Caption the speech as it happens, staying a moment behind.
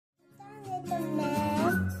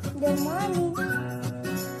Good morning.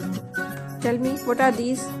 Tell me, what are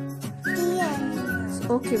these? Sea animals.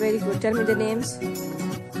 Okay, very good. Tell me the names.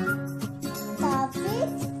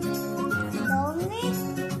 Starfish, Dolphin,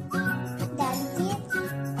 Dolphin,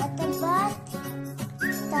 Octopus,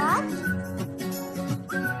 Shark,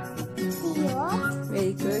 Sea otter,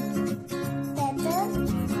 Very good. turtle,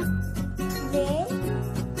 whale,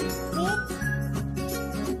 fish.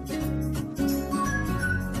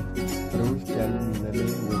 Rose, tell me the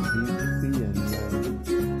name of these sea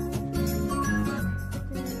animals.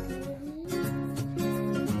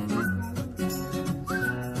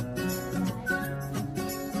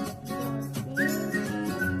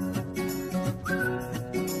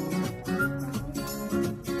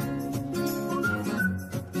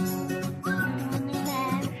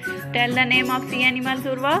 Tell the name of sea animals,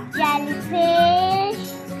 Urva. Jellyfish,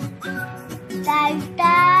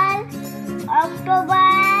 turtle,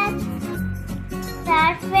 octopus,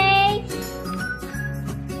 starfish,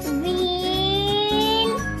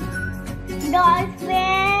 whale,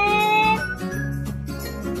 dolphin.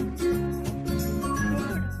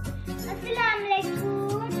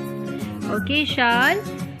 Assalamualaikum. Okay, Shal.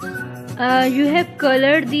 You have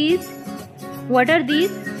colored these. What are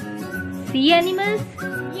these? Sea animals?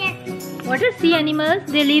 Yes, What are sea animals?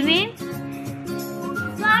 They live in?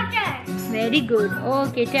 water. Very good.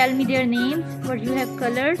 Okay, tell me their names. What you have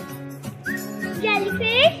colored?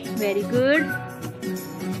 Jellyfish, Very good.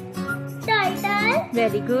 turtle,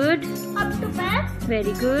 Very good. octopus,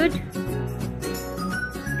 Very good.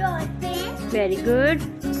 dolphin, Very good.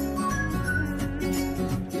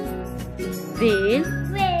 Whale.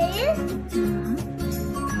 whale,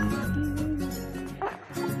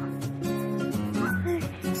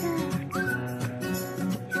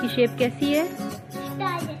 इसकी shape कैसी है?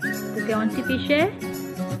 star, तो कौन सी fish है?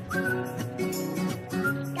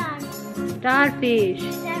 star, star fish.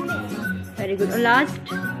 starfish. Very good. और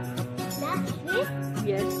last? Last fish,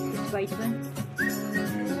 Yes, this white one.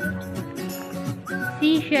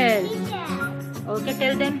 Seashell. seashell, Okay,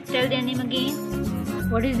 tell the name again.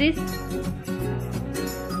 What is this?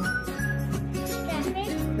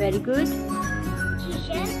 starfish, Very good.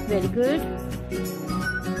 seashell, Very good.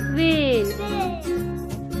 Whale. whale.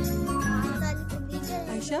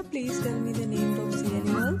 Aisha, please tell me the names of sea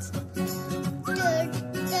animals.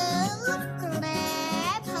 Turtle,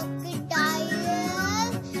 crab, crocodile,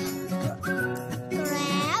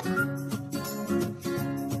 crab,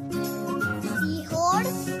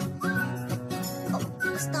 seahorse,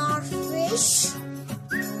 starfish,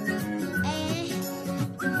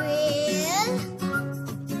 whale,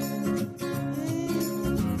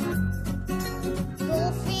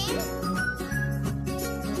 dolphin,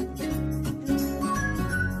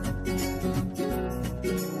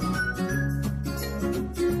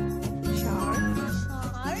 Shark.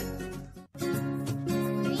 shark,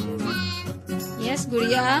 green man, Yes,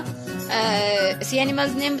 गुड़िया. Sea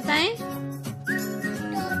animals name बताएं.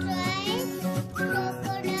 tortoise,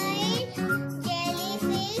 crocodile,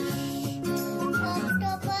 jellyfish,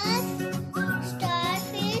 octopus,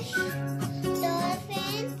 starfish,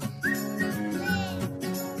 dolphin, whale.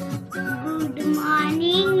 Good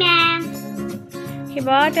morning, ma'am.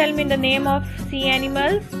 Hiba, tell me the name of sea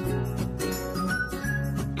animals.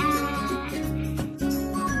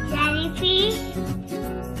 Jellyfish,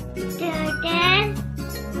 turtle,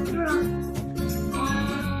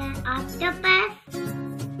 octopus,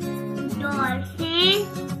 dolphin,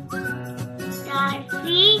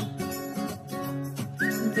 starfish,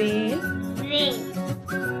 Whale. whale.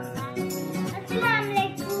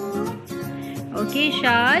 Assalamualaikum. Okay,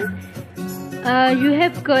 Shal. You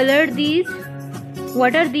have colored these.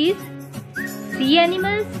 What are these? Sea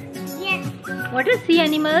animals? Yes, What are sea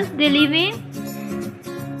animals? They live in?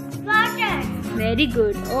 water. Very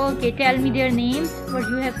good. Okay, tell me their names. What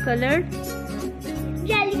you have colored?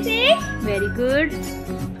 Jellyfish, Very good.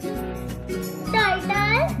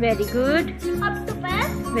 turtle, Very good. octopus,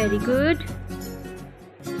 Very good.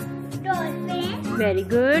 dolphin, Very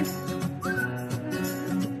good.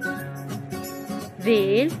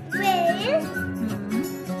 Whale. whale,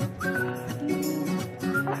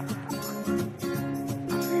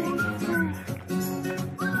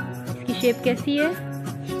 इसकी shape कैसी है?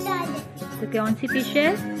 star, तो कौन सी fish है?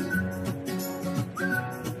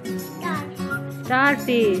 star, star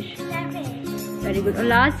fish. starfish. Very good. और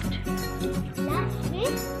last? Last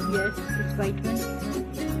fish, Yes, this white one.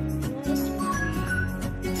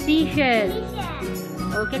 Seashell. seashell,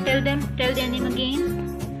 Okay, tell their name again.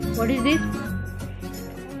 What is this?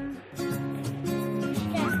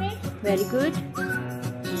 starfish, Very good.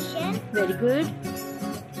 seashell, Very good.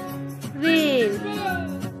 Whale.